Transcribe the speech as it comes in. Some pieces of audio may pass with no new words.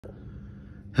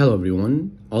Hello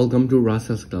everyone, welcome to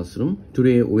Rashel's classroom.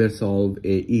 Today we are solve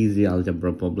a easy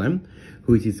algebra problem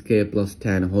which is k plus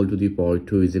 10 whole to the power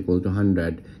 2 is equal to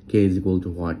 100. K is equal to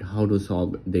what? How to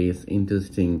solve this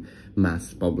interesting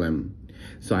math problem.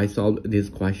 So I solved this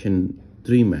question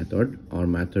 3 method or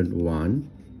method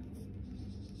 1,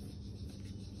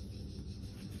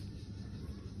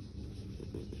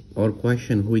 or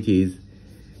question which is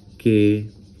k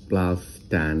plus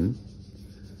 10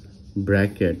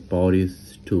 bracket power is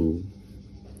 2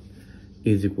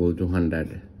 is equal to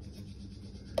 100.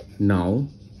 Now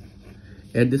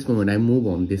at this moment I move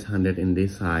on this 100 in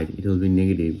this side, it will be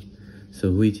negative, so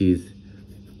which is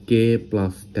k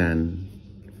plus 10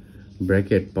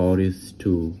 bracket power is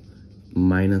 2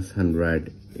 minus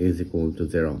 100 is equal to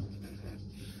 0.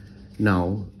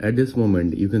 Now at this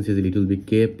moment you can see that it will be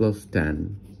k plus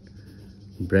 10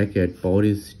 bracket power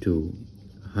is 2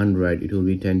 100, it will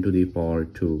be 10 to the power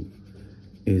 2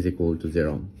 is equal to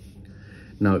 0.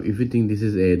 Now if you think this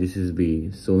is a, this is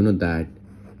b, so you know that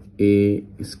a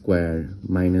square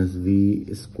minus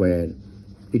b square,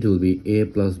 it will be a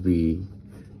plus b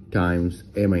times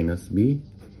a minus b.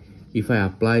 If I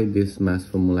apply this math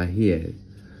formula here,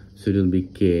 so it will be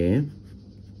k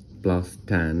plus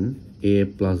 10 a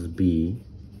plus b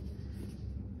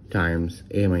times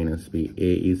a minus b.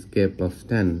 A is k plus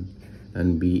 10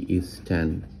 and b is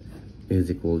 10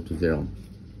 is equal to 0.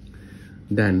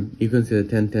 Then you can see the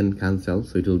 10 cancel,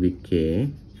 so it will be k,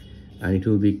 and it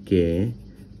will be k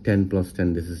 10 plus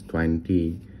 10, this is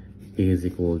 20 is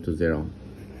equal to 0.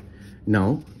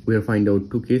 Now we will find out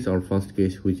two cases. Our first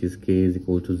case which is k is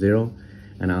equal to 0,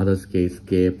 and others case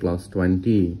k plus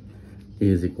 20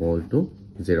 is equal to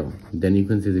 0. Then you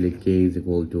can see that k is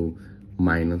equal to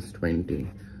minus 20.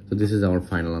 So this is our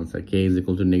final answer. K is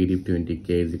equal to negative 20,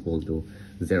 k is equal to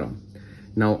 0.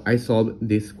 Now I solve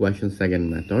this question second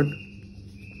method.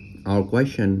 Our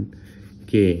question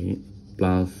k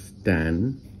plus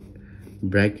 10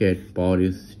 bracket power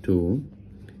is 2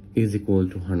 is equal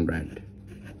to 100.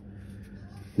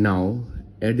 Now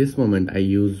at this moment I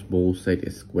use both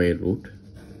sides square root.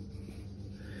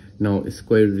 Now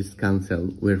square root is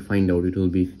cancelled. We'll find out it will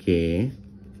be k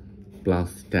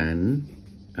plus 10,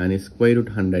 and square root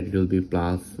 100 it will be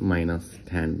plus minus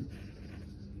 10.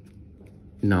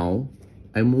 Now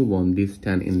I move on this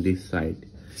 10 in this side,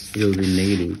 it will be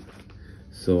negative,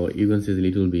 so you can see that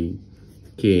it will be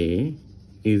k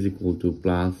is equal to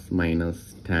plus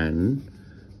minus 10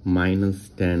 minus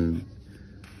 10.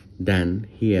 Then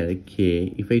here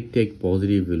k, if I take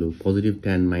positive value, positive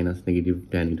 10 minus negative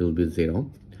 10, it will be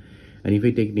 0. And if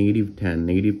I take negative 10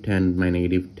 minus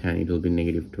negative 10, it will be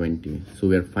negative 20. So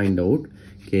we are find out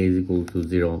k is equal to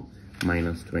 0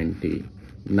 minus 20.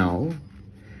 Now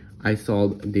I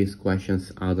solve this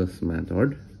question's others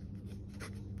method.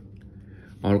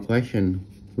 Our question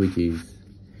which is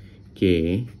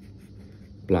k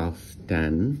plus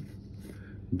 10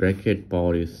 bracket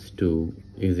power is 2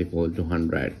 is equal to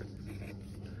 100.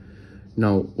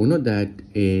 Now we know that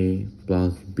a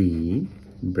plus b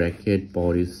bracket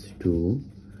power is 2,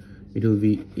 it will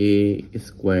be a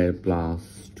square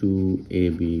plus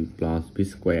 2ab plus b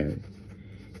square.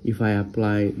 If I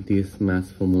apply this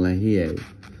math formula here,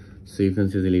 so you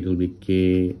can see that it will be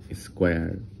k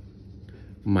square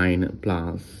minus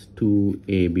plus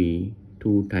 2ab,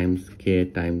 2 times k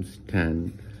times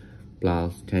 10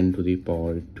 plus 10 to the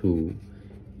power 2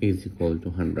 is equal to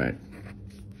 100.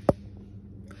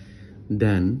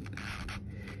 Then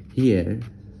here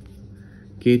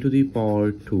k to the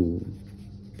power 2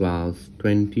 plus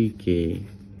 20k,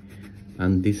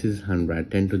 and this is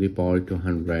 100, 10 to the power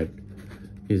 200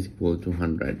 is equal to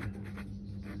 100.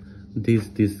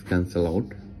 This cancel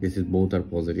out, this is both are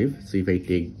positive, so if I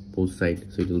take both sides,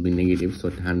 so it will be negative, so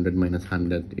 100 minus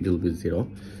 100 it will be 0.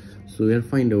 So we will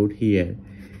find out here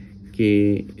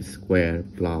k square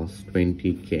plus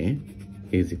 20k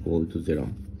is equal to 0.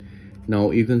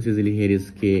 Now you can see that here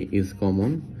is k is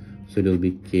common, so it will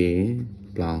be k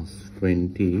plus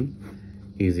 20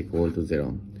 is equal to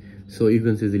 0. So you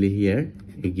can see that here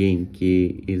again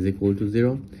k is equal to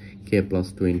 0, k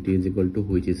plus 20 is equal to,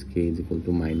 which is k is equal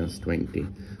to minus 20.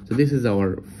 So this is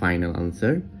our final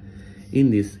answer in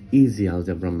this easy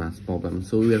algebra math problem.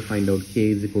 So we will find out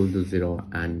k is equal to 0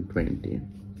 and 20.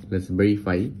 Let's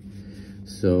verify.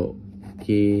 So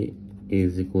k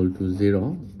is equal to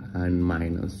 0 and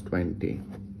minus 20.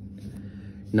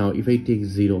 Now if I take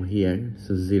 0 here,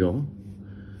 so 0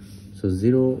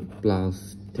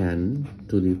 plus 10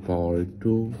 to the power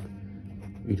 2,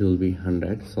 it will be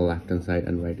 100. So left hand side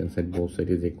and right hand side both sides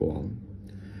is equal,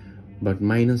 but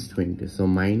minus 20, so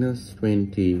minus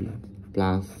 20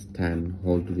 plus 10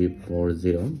 whole to the power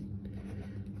 0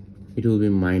 it will be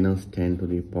minus 10 to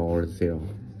the power 0.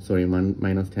 Sorry,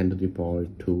 minus 10 to the power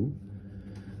 2.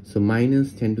 So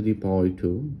minus 10 to the power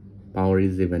 2, power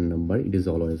is even number, it is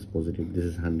always positive. This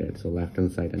is 100. So left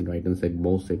hand side and right hand side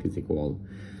both side is equal.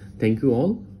 Thank you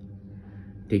all.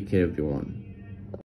 Take care everyone.